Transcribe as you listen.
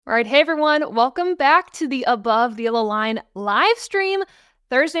All right, hey everyone, welcome back to the Above the Yellow Line live stream.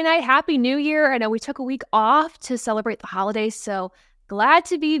 Thursday night, Happy New Year. I know we took a week off to celebrate the holidays, so glad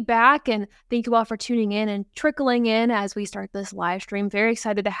to be back, and thank you all for tuning in and trickling in as we start this live stream. Very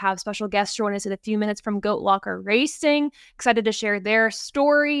excited to have special guests join us in a few minutes from Goat Locker Racing. Excited to share their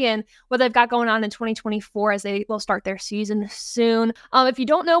story and what they've got going on in 2024 as they will start their season soon. If you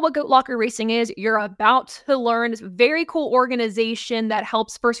don't know what Goat Locker Racing is, you're about to learn. It's a very cool organization that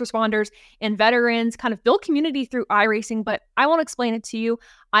helps first responders and veterans kind of build community through iRacing, but I won't explain it to you.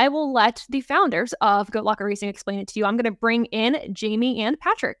 I will let the founders of Goat Locker Racing explain it to you. I'm going to bring in Jamie and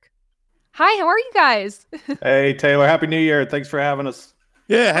Patrick. Hi, how are you guys? Hey, Taylor. Happy New Year. Thanks for having us.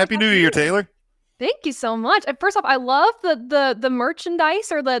 Yeah, Happy New Year, Taylor. Thank you so much. First off, I love the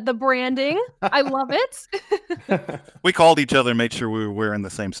merchandise or the branding. I love it. We called each other and made sure we were wearing the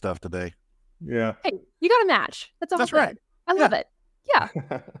same stuff today. Yeah. Hey, you got to match. That's all. That's good. right. I love it. Yeah.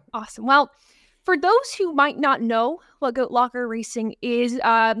 Awesome. Well, for those who might not know what Goat Locker Racing is,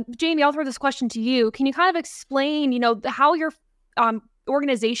 Jamie, I'll throw this question to you. Can you kind of explain, how your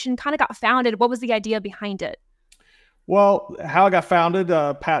organization kind of got founded? What was the idea behind it? Well, how it got founded,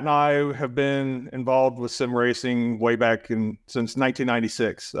 Pat and I have been involved with sim racing way back since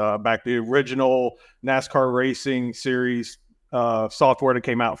 1996, back the original NASCAR racing series software that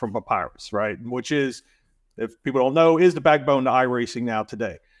came out from Papyrus, right? Which is, if people don't know, is the backbone to iRacing now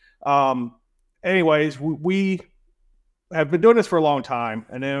today. Anyways, we have been doing this for a long time,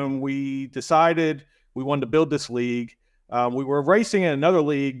 and then we decided we wanted to build this league. We were racing in another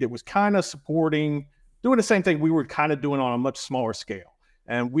league that was kind of doing the same thing we were kind of doing on a much smaller scale.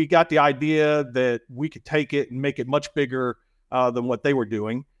 And we got the idea that we could take it and make it much bigger than what they were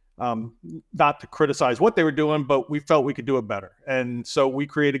doing. Not to criticize what they were doing, but we felt we could do it better. And so we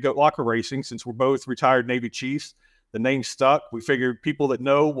created Goat Locker Racing. Since we're both retired Navy Chiefs, the name stuck. We figured people that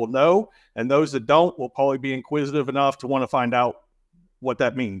know will know, and those that don't will probably be inquisitive enough to want to find out what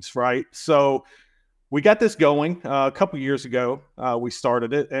that means, right? So we got this going a couple years ago. We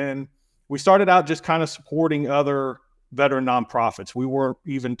started it, and we started out just kind of supporting other veteran nonprofits. We weren't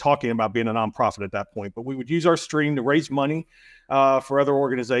even talking about being a nonprofit at that point, but we would use our stream to raise money for other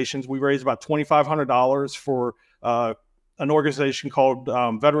organizations. We raised about $2,500 for an organization called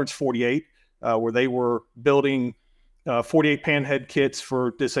Veterans 48, where they were building 48 panhead kits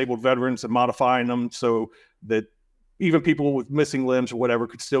for disabled veterans and modifying them so that even people with missing limbs or whatever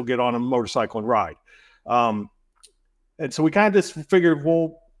could still get on a motorcycle and ride. And so we kind of just figured,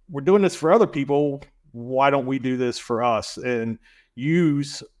 well, we're doing this for other people. Why don't we do this for us and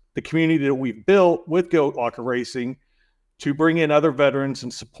use the community that we've built with Goat Locker Racing to bring in other veterans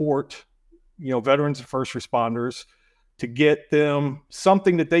and support, veterans and first responders to get them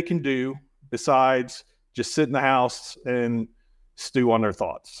something that they can do besides just sit in the house and stew on their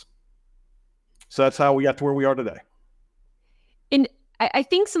thoughts. So that's how we got to where we are today. And I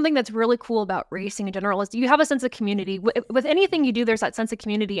think something that's really cool about racing in general is you have a sense of community. With anything you do, there's that sense of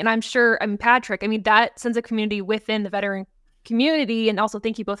community. And I'm sure, Patrick, that sense of community within the veteran community, and also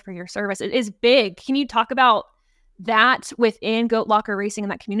thank you both for your service, it is big. Can you talk about that within Goat Locker Racing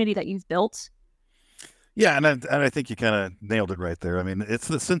and that community that you've built? Yeah, and I think you kind of nailed it right there. It's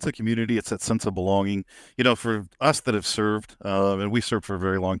the sense of community. It's that sense of belonging. For us that have served, and we served for a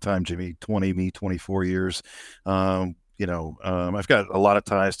very long time, Jimmy, 24 years. I've got a lot of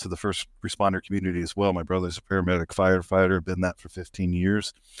ties to the first responder community as well. My brother's a paramedic firefighter, been that for 15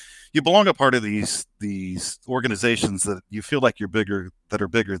 years. You belong a part of these organizations that you feel like that are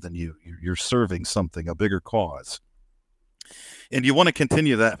bigger than you. You're serving something, a bigger cause. And you want to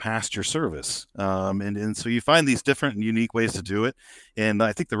continue that past your service. And so you find these different and unique ways to do it. And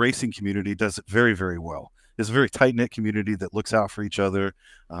I think the racing community does it very, very well. It's a very tight-knit community that looks out for each other,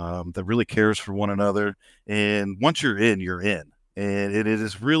 that really cares for one another. And once you're in, you're in. And it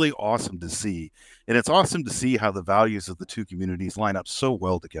is really awesome to see. And it's awesome to see how the values of the two communities line up so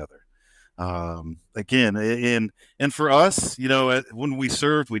well together. Again, and for us, when we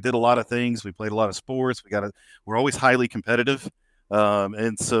served, we did a lot of things. We played a lot of sports. We're always highly competitive.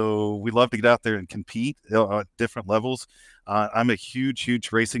 And so we love to get out there and compete at different levels. I'm a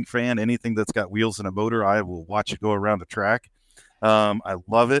huge racing fan. Anything that's got wheels and a motor, I will watch it go around a track. I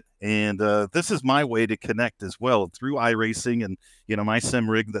love it. And this is my way to connect as well through iRacing and, my sim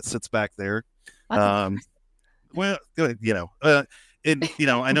rig that sits back there. And,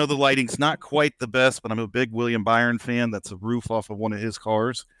 I know the lighting's not quite the best, but I'm a big William Byron fan. That's a roof off of one of his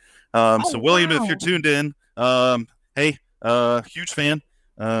cars. So William, wow. if you're tuned in, hey, huge fan.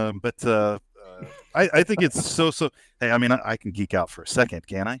 But I think it's so. Hey, I mean, I can geek out for a second,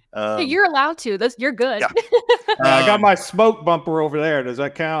 can I? Hey, you're allowed to. You're good. Yeah. I got my smoke bumper over there. Does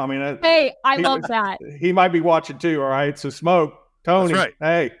that count? I mean, Hey, I love that. He might be watching too. All right. So Smoke, Tony, That's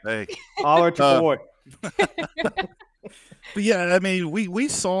right. hey, Hey. holler at your boy. But yeah, I mean, we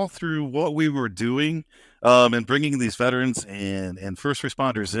saw through what we were doing, and bringing these veterans and first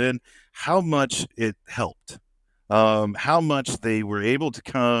responders in, how much it helped, how much they were able to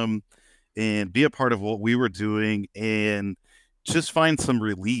come and be a part of what we were doing and just find some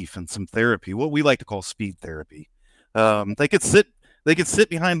relief and some therapy, what we like to call speed therapy. They could sit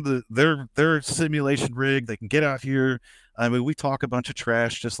behind their simulation rig. They can get out here. I mean, we talk a bunch of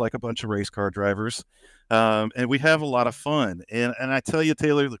trash, just like a bunch of race car drivers, and we have a lot of fun. And I tell you,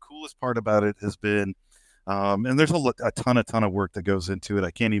 Taylor, the coolest part about it has been, and there's a ton of work that goes into it.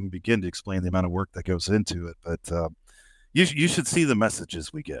 I can't even begin to explain the amount of work that goes into it, but you should see the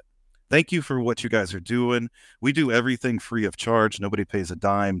messages we get. Thank you for what you guys are doing. We do everything free of charge. Nobody pays a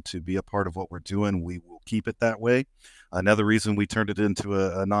dime to be a part of what we're doing. We will keep it that way. Another reason we turned it into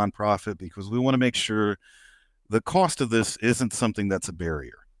a nonprofit, because we want to make sure the cost of this isn't something that's a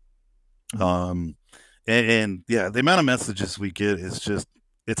barrier. And yeah, the amount of messages we get is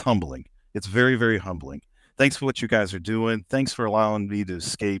it's humbling. It's very, very humbling. Thanks for what you guys are doing. Thanks for allowing me to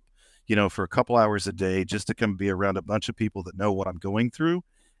escape, for a couple hours a day, just to come be around a bunch of people that know what I'm going through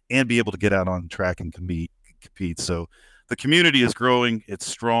and be able to get out on track and compete. So the community is growing. It's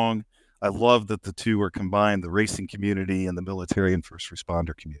strong. I love that the two are combined, the racing community and the military and first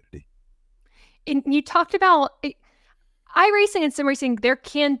responder community. And you talked about iRacing and sim racing. There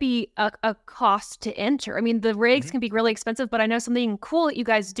can be a cost to enter. I mean, the rigs can be really expensive, but I know something cool that you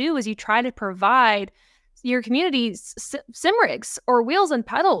guys do is you try to provide your community sim rigs or wheels and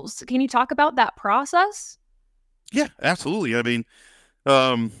pedals. Can you talk about that process? Yeah, absolutely. I mean,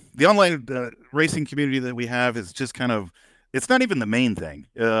 the online racing community that we have is just it's not even the main thing.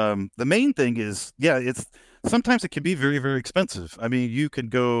 The main thing is, sometimes it can be very, very expensive. I mean, you can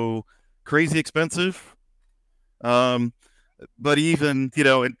go crazy expensive. But even,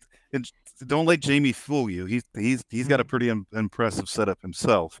 and don't let Jamie fool you. He's got a pretty impressive setup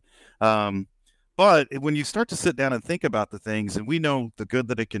himself. But when you start to sit down and think about the things, and we know the good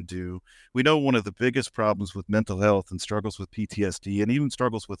that it can do, we know one of the biggest problems with mental health and struggles with PTSD and even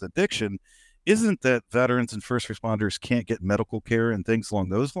struggles with addiction isn't that veterans and first responders can't get medical care and things along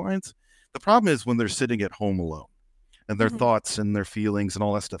those lines. The problem is when they're sitting at home alone and their thoughts and their feelings and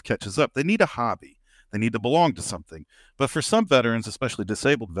all that stuff catches up. They need a hobby. They need to belong to something. But for some veterans, especially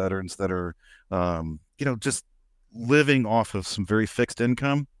disabled veterans that are, just living off of some very fixed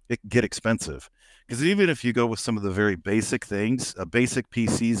income, it can get expensive. Because even if you go with some of the very basic things, a basic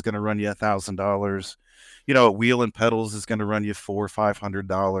PC is going to run you $1,000. A wheel and pedals is going to run you $400 or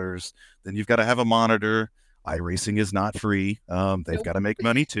 $500. Then you've got to have a monitor. iRacing is not free. They've got to make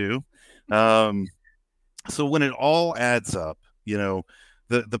money too. So when it all adds up,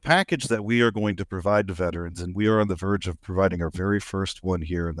 the package that we are going to provide to veterans, and we are on the verge of providing our very first one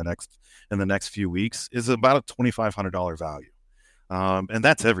here in the next few weeks, is about a $2,500 value. And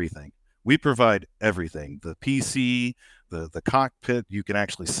that's everything. We provide everything: the PC, the cockpit you can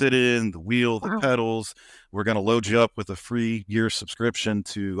actually sit in, the wheel, the pedals. We're going to load you up with a free year subscription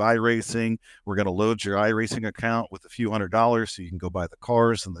to iRacing. We're going to load your iRacing account with a few $100s so you can go buy the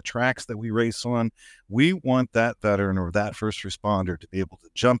cars and the tracks that we race on. We want that veteran or that first responder to be able to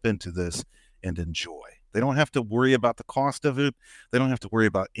jump into this and enjoy. They don't have to worry about the cost of it. They don't have to worry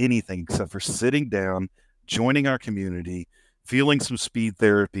about anything except for sitting down, joining our community, feeling some speed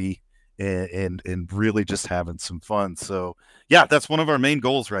therapy, and really just having some fun. So yeah, that's one of our main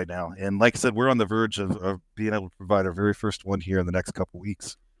goals right now. And like I said, we're on the verge of being able to provide our very first one here in the next couple of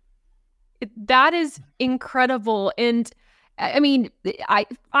weeks. That is incredible. And I mean,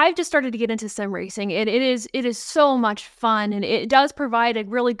 I've just started to get into sim racing, and it is so much fun, and it does provide a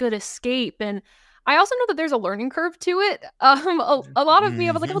really good escape. And I also know that there's a learning curve to it. A lot of me,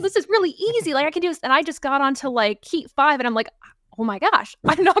 I was like, oh, this is really easy. Like I can do this. And I just got onto like Heat 5, and I'm like, oh my gosh,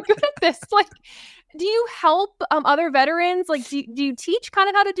 I'm not good at this. Like, do you help other veterans? Like, do you teach kind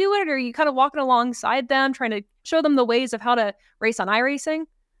of how to do it, or are you kind of walking alongside them, trying to show them the ways of how to race on iRacing?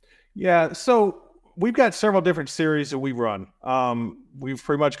 Yeah, so we've got several different series that we run. We've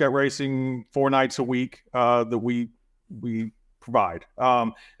pretty much got racing 4 nights a week that we provide,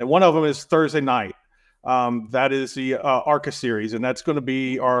 and one of them is Thursday night. That is the ARCA series, and that's going to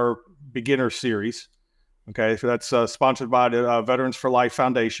be our beginner series. Okay, so that's sponsored by the Veterans for Life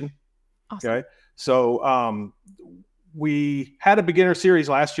Foundation. Awesome. Okay, so we had a beginner series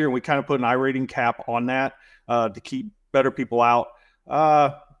last year, and we kind of put an iRating cap on that to keep better people out.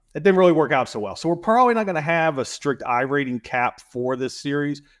 it didn't really work out so well. So we're probably not going to have a strict iRating cap for this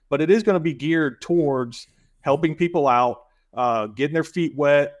series, but it is going to be geared towards helping people out, getting their feet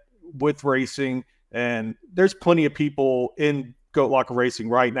wet with racing. And there's plenty of people in Goat Locker Racing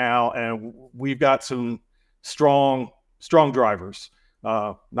right now, and we've got some strong drivers.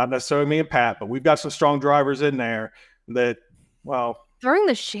 Not necessarily me and Pat, but we've got some strong drivers in there that, well, throwing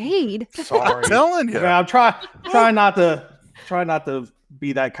the shade. Sorry, I'm telling you. I'm trying not to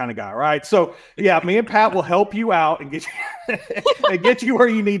be that kind of guy, right? So yeah, me and Pat will help you out and get you and get you where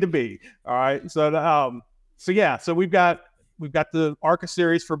you need to be. All right. So we've got the ARCA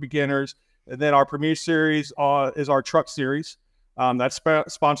series for beginners, and then our Premier series is our truck series. That's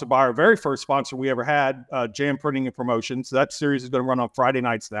sponsored by our very first sponsor we ever had, Jam Printing and Promotions. That series is going to run on Friday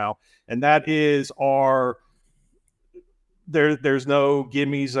nights now, and that is our. There's no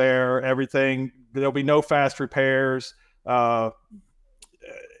gimmies there. Everything. There'll be no fast repairs.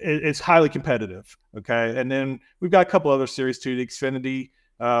 It's highly competitive. Okay. And then we've got a couple other series too. The Xfinity,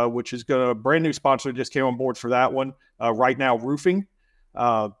 which is a brand new sponsor, just came on board for that one. Right Now Roofing.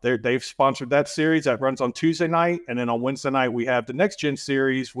 They've sponsored that series that runs on Tuesday night. And then on Wednesday night, we have the Next Gen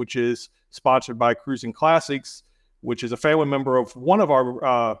series, which is sponsored by Cruising Classics, which is a family member of one of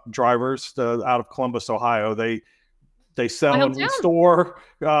our drivers out of Columbus, Ohio. They sell and restore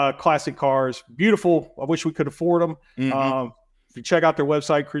classic cars. Beautiful. I wish we could afford them. Mm-hmm. If you check out their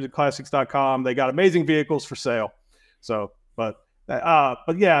website, cruisingclassics.com, they got amazing vehicles for sale. So, but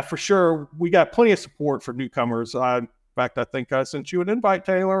yeah, for sure, we got plenty of support for newcomers. In fact, I think I sent you an invite,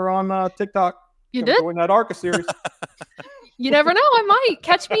 Taylor, on TikTok. You did? Join that ARCA series. You never know. I might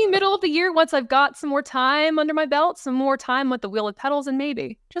catch me middle of the year once I've got some more time under my belt, some more time with the wheel of pedals, and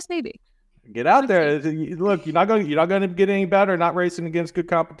just maybe. Get out there. Look, you're not going to get any better not racing against good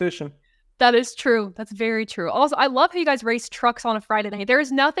competition. That is true. That's very true. Also, I love how you guys race trucks on a Friday night. There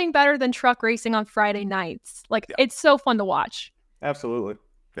is nothing better than truck racing on Friday nights. It's so fun to watch. Absolutely.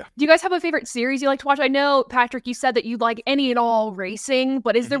 Yeah. Do you guys have a favorite series you like to watch? I know, Patrick, you said that you like any and all racing,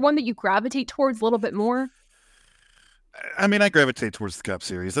 but is there one that you gravitate towards a little bit more? I mean, I gravitate towards the Cup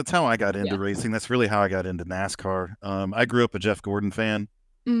Series. That's how I got into racing. That's really how I got into NASCAR. I grew up a Jeff Gordon fan.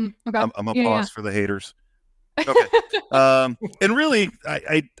 Okay. I'm a pause for the haters. Okay. And really,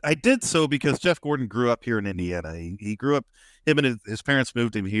 I did so because Jeff Gordon grew up here in Indiana. He grew up, him and his parents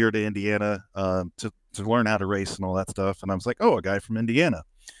moved him here to Indiana to learn how to race and all that stuff. And I was like, oh, a guy from Indiana.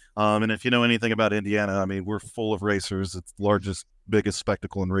 And if you know anything about Indiana, I mean, we're full of racers. It's the largest, biggest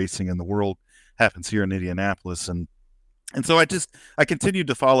spectacle in racing in the world happens here in Indianapolis. And so I continued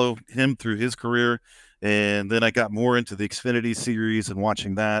to follow him through his career. And then I got more into the Xfinity series and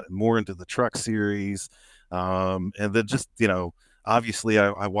watching that, and more into the truck series. And then just, obviously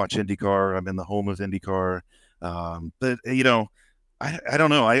I watch IndyCar. I'm in the home of IndyCar. But, I don't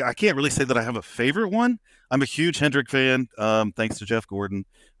know. I can't really say that I have a favorite one. I'm a huge Hendrick fan, thanks to Jeff Gordon.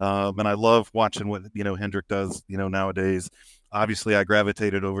 And I love watching what, Hendrick does, nowadays. Obviously, I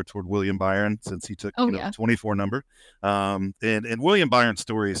gravitated over toward William Byron since he took the 24 number. And William Byron's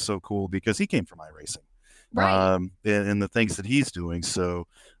story is so cool because he came from iRacing. Right. And the things that he's doing. So,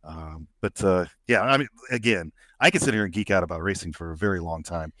 yeah, I mean, again, I can sit here and geek out about racing for a very long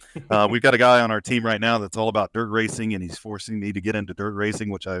time. We've got a guy on our team right now that's all about dirt racing, and he's forcing me to get into dirt racing,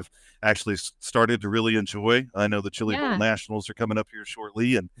 which I've actually started to really enjoy. I know the Chili Bowl Nationals are coming up here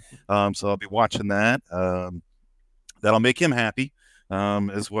shortly, and so I'll be watching that. That'll make him happy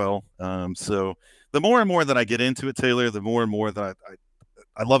as well. So the more and more that I get into it, Taylor, the more and more that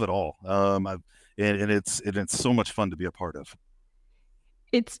I love it all. And it's so much fun to be a part of.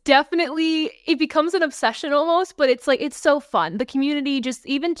 It's definitely, it becomes an obsession almost, but it's so fun. The community, just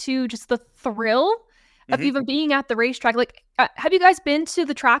the thrill of even being at the racetrack. Have you guys been to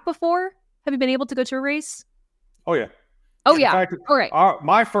the track before? Have you been able to go to a race? Oh, yeah. Oh, yeah. In fact, all right.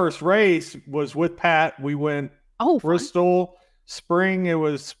 My first race was with Pat. We went Bristol spring. It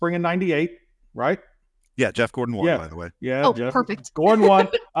was spring of 98, right? Yeah, Jeff Gordon won, by the way. Yeah, Jeff perfect. Gordon won.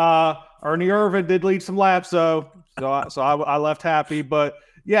 Ernie Irvin did lead some laps, so I left happy. But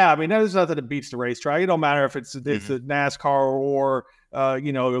yeah, I mean, there's nothing that beats the racetrack. It don't matter if it's a NASCAR or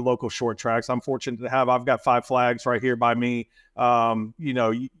your local short tracks. I'm fortunate to I've got 5 flags right here by me.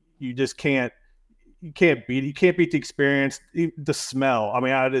 You just can't beat the experience, the smell. I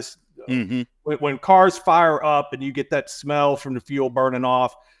mean, I just when cars fire up and you get that smell from the fuel burning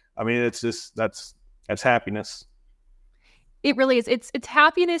off. I mean, it's just that's happiness. It really is. It's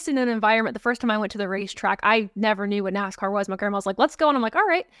happiness in an environment. The first time I went to the racetrack, I never knew what NASCAR was. My grandma was like, let's go. And I'm like, all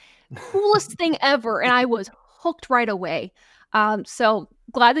right, coolest thing ever. And I was hooked right away. So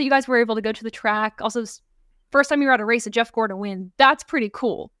glad that you guys were able to go to the track. Also, first time you were at a race, a Jeff Gordon win. That's pretty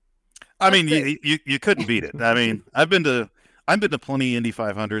cool. I mean, you couldn't beat it. I mean, I've been to plenty Indy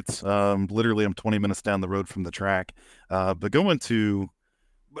 500s. Literally, I'm 20 minutes down the road from the track. But going to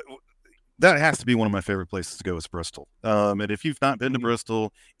that has to be one of my favorite places to go is Bristol. And if you've not been to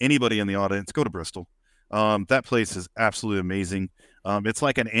Bristol, anybody in the audience, go to Bristol. That place is absolutely amazing. It's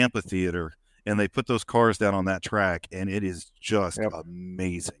like an amphitheater, and they put those cars down on that track, and it is just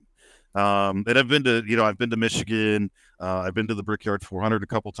amazing. And I've been to Michigan. I've been to the Brickyard 400 a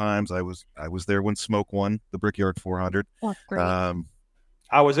couple times. I was there when Smoke won the Brickyard 400. Oh, great.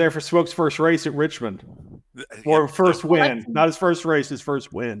 I was there for Smoke's first race at Richmond, or first win, not his first race, his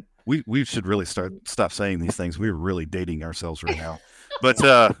first win. We should really stop saying these things. We're really dating ourselves right now. But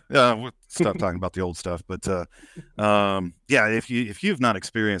we'll stop talking about the old stuff. But yeah, if you've not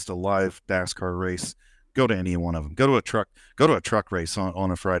experienced a live NASCAR race, go to any one of them. Go to a truck race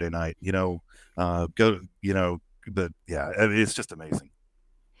on a Friday night. But yeah, it's just amazing.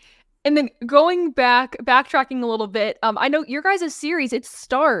 And then backtracking a little bit, I know your guys' series, it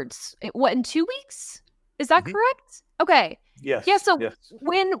starts in 2 weeks? Is that correct? Okay. Yes. Yeah. So yes.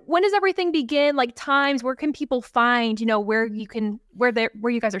 when does everything begin? Like times, where can people find, where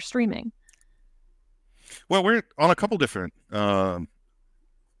you guys are streaming? Well, we're on a couple different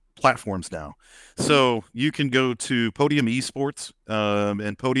platforms now. So you can go to Podium Esports,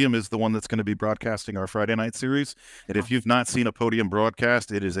 and Podium is the one that's going to be broadcasting our Friday night series. And if you've not seen a Podium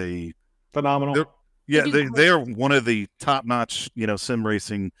broadcast, it is a phenomenal. They are one of the top-notch, sim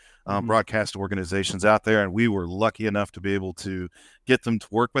racing broadcast organizations out there, and we were lucky enough to be able to get them to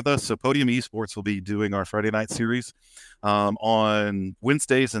work with us. So Podium Esports will be doing our Friday night series on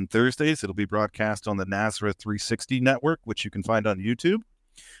Wednesdays and Thursdays. It'll be broadcast on the NASRA 360 network, which you can find on YouTube.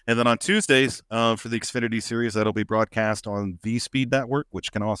 And then on Tuesdays, for the Xfinity Series, that'll be broadcast on the Speed Network,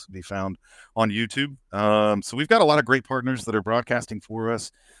 which can also be found on YouTube. So we've got a lot of great partners that are broadcasting for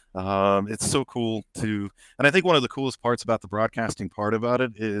us. It's so cool and I think one of the coolest parts about the broadcasting part about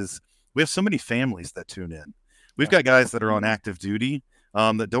it is we have so many families that tune in. We've got guys that are on active duty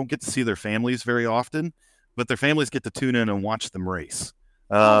that don't get to see their families very often, but their families get to tune in and watch them race.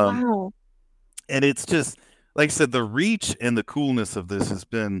 Wow. And it's just, like I said, the reach and the coolness of this has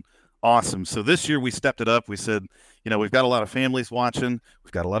been awesome. So this year we stepped it up. We said, we've got a lot of families watching.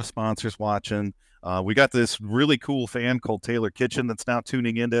 We've got a lot of sponsors watching. We got this really cool fan called Taylor Kitchen that's now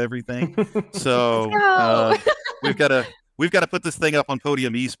tuning into everything. So we've got to put this thing up on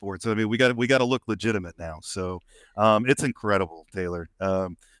Podium Esports. I mean, we got to look legitimate now. So it's incredible, Taylor.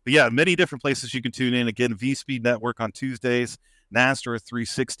 But yeah, many different places you can tune in. Again, V Speed Network on Tuesdays, NASCAR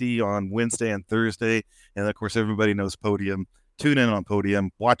 360 on Wednesday and Thursday. And of course, everybody knows Podium. Tune in on Podium,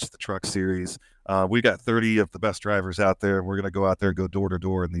 watch the truck series. We got 30 of the best drivers out there. We're going to go out there and go door to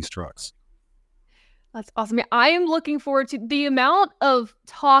door in these trucks. That's awesome. I am looking forward to the amount of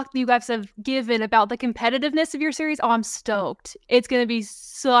talk that you guys have given about the competitiveness of your series. Oh, I'm stoked. It's going to be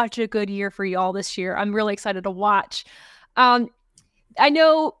such a good year for you all this year. I'm really excited to watch. I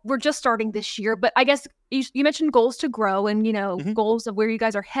know we're just starting this year, but I guess you mentioned goals to grow and, goals of where you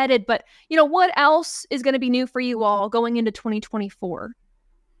guys are headed. But, what else is going to be new for you all going into 2024?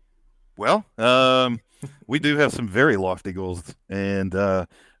 Well, we do have some very lofty goals, and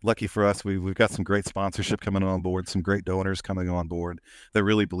lucky for us, we've got some great sponsorship coming on board, some great donors coming on board that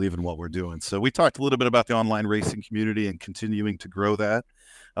really believe in what we're doing. So we talked a little bit about the online racing community and continuing to grow that.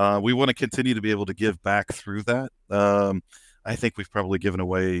 We want to continue to be able to give back through that. I think we've probably given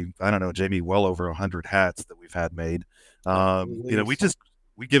away, I don't know, Jamie, well over 100 hats that we've had made.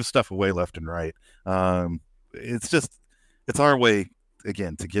 We give stuff away left and right. It's our way,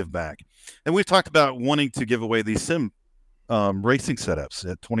 again, to give back. And we've talked about wanting to give away these sim racing setups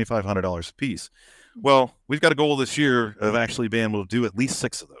at $2,500 a piece. Well, we've got a goal this year of actually being able to do at least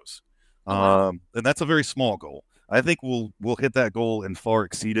 6 of those. And that's a very small goal. I think we'll hit that goal and far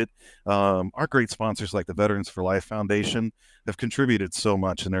exceed it. Our great sponsors like the Veterans for Life Foundation have contributed so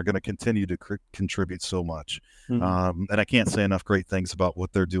much, and they're going to continue to contribute so much. And I can't say enough great things about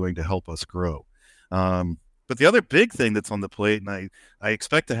what they're doing to help us grow. But the other big thing that's on the plate, and I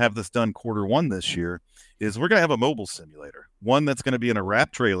expect to have this done Q1 this year, is we're going to have a mobile simulator, one that's going to be in a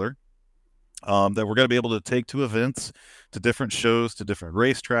wrap trailer that we're going to be able to take to events, to different shows, to different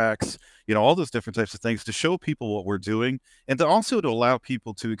racetracks, all those different types of things to show people what we're doing and to allow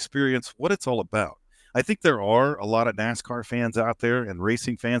people to experience what it's all about. I think there are a lot of NASCAR fans out there and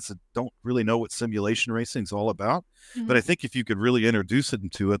racing fans that don't really know what simulation racing is all about. Mm-hmm. But I think if you could really introduce them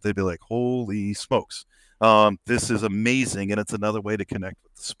to it, they'd be like, holy smokes, this is amazing. And it's another way to connect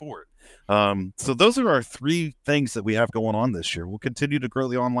with the sport. So those are our 3 things that we have going on this year. We'll continue to grow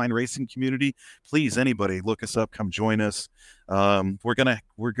the online racing community. Please, anybody, look us up, come join us. We're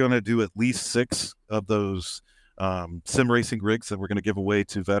gonna do at least 6 of those sim racing rigs that we're going to give away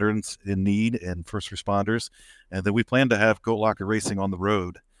to veterans in need and first responders. And then we plan to have Goat Locker Racing on the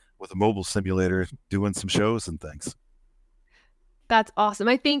road with a mobile simulator doing some shows and things. That's awesome.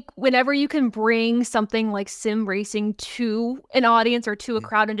 I think whenever you can bring something like sim racing to an audience or to a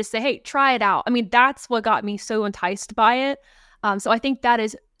crowd and just say, hey, try it out. I mean, that's what got me so enticed by it. So I think that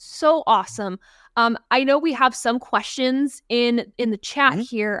is so awesome. I know we have some questions in the chat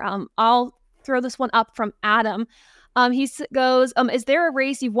here. I'll throw this one up from Adam. He goes, is there a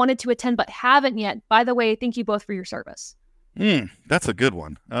race you've wanted to attend but haven't yet? By the way, thank you both for your service. That's a good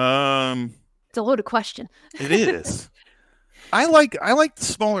one. It's a loaded question. It is. I like the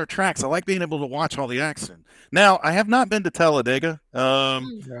smaller tracks. I like being able to watch all the action. Now, I have not been to Talladega.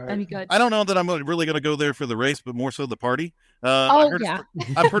 That'd be good. I don't know that I'm really going to go there for the race, but more so the party. I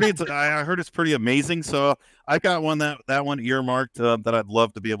heard it's pretty amazing. So I've got that one earmarked that I'd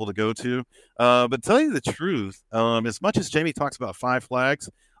love to be able to go to. But tell you the truth, as much as Jamie talks about Five Flags,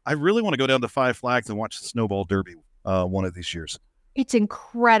 I really want to go down to Five Flags and watch the Snowball Derby one of these years. It's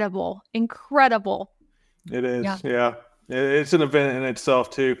incredible. Incredible. It is. Yeah. It's an event in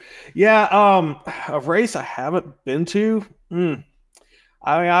itself too. Yeah. A race I haven't been to. I mean,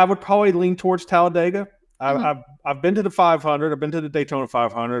 I would probably lean towards Talladega. I've been to the 500. I've been to the Daytona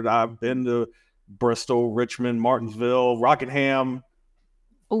 500. I've been to Bristol, Richmond, Martinsville, Rockingham,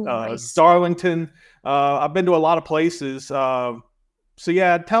 nice. Darlington. I've been to a lot of places. So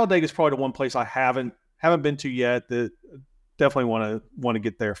yeah, Talladega is probably the one place I haven't been to yet. That definitely want to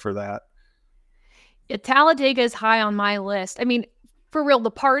get there for that. Yeah, Talladega is high on my list. I mean, for real,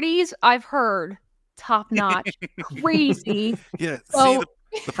 the parties I've heard top notch, crazy. Yeah. So,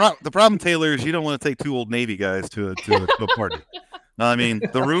 see, the problem, Taylor, is you don't want to take 2 old Navy guys to a party. I mean,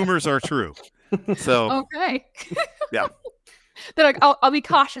 the rumors are true. So okay. Yeah. They're like, I'll be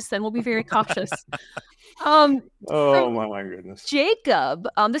cautious then. We'll be very cautious. Oh my goodness. Jacob,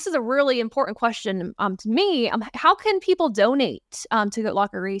 this is a really important question to me. How can people donate to Goat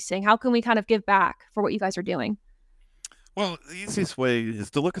Locker Racing? How can we kind of give back for what you guys are doing? Well, the easiest way is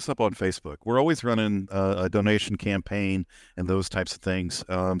to look us up on Facebook. We're always running a donation campaign and those types of things.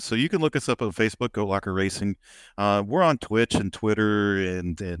 So you can look us up on Facebook, Goat Locker Racing. We're on Twitch and Twitter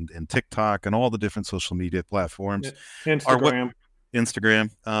and TikTok and all the different social media platforms.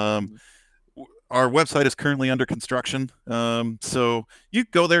 Instagram. Our website is currently under construction. So you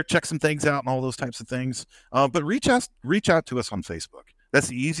go there, check some things out and all those types of things. But reach out to us on Facebook. That's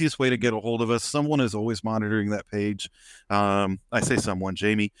the easiest way to get a hold of us. Someone is always monitoring that page. I say someone,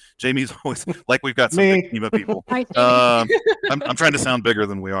 Jamie. Jamie's always like we've got some big team of people. I'm trying to sound bigger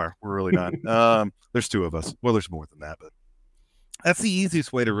than we are. We're really not. There's 2 of us. Well, there's more than that, but that's the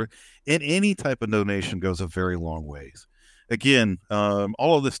easiest way to. And any type of donation goes a very long ways. Again,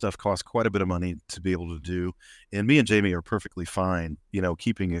 all of this stuff costs quite a bit of money to be able to do. And me and Jamie are perfectly fine,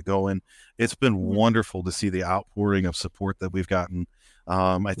 keeping it going. It's been wonderful to see the outpouring of support that we've gotten.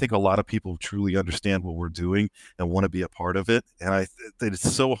 I think a lot of people truly understand what we're doing and want to be a part of it. And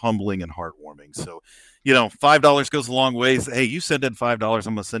it's so humbling and heartwarming. So, $5 goes a long ways. Hey, you send in $5, I'm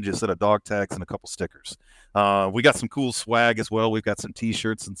going to send you a set of dog tags and a couple stickers. We got some cool swag as well. We've got some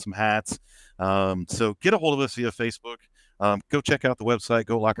t-shirts and some hats. So get a hold of us via Facebook. Go check out the website,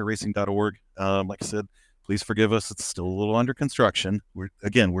 golockerracing.org. Like I said, please forgive us. It's still a little under construction. We're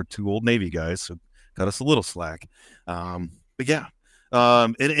 2 old Navy guys, so cut us a little slack. But yeah,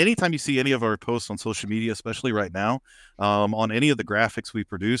 and anytime you see any of our posts on social media, especially right now, on any of the graphics we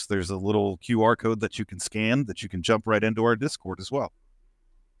produce, there's a little QR code that you can scan that you can jump right into our Discord as well.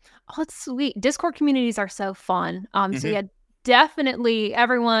 Oh, that's sweet. Discord communities are so fun. So yeah, definitely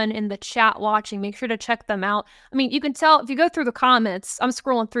everyone in the chat watching, make sure to check them out. I mean, you can tell if you go through the comments, I'm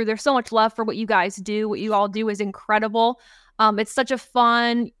scrolling through, there's so much love for what you guys do. What you all do is incredible. It's such a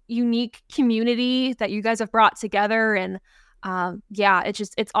fun, unique community that you guys have brought together. And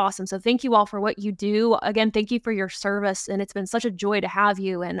it's awesome. So thank you all for what you do. Again, thank you for your service. And it's been such a joy to have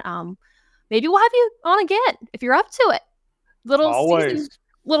you. And maybe we'll have you on again if you're up to it.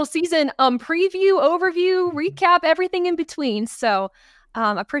 Little season preview, overview, recap, everything in between. So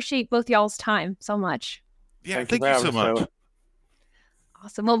appreciate both y'all's time so much. Yeah, thank you so much.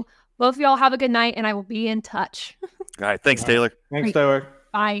 Awesome. Well, both of y'all have a good night, and I will be in touch. All right. Thanks, Taylor. Thanks, Taylor.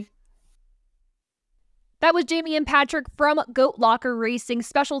 Bye. That was Jamie and Patrick from Goat Locker Racing.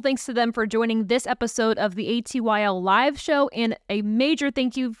 Special thanks to them for joining this episode of the ATYL live show, and a major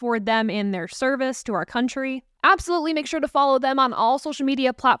thank you for them and their service to our country. Absolutely. Make sure to follow them on all social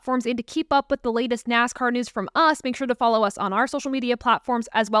media platforms, and to keep up with the latest NASCAR news from us, make sure to follow us on our social media platforms,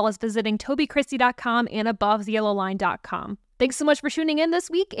 as well as visiting TobyChristie.com and AboveTheYellowLine.com. Thanks so much for tuning in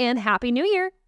this week, and Happy New Year!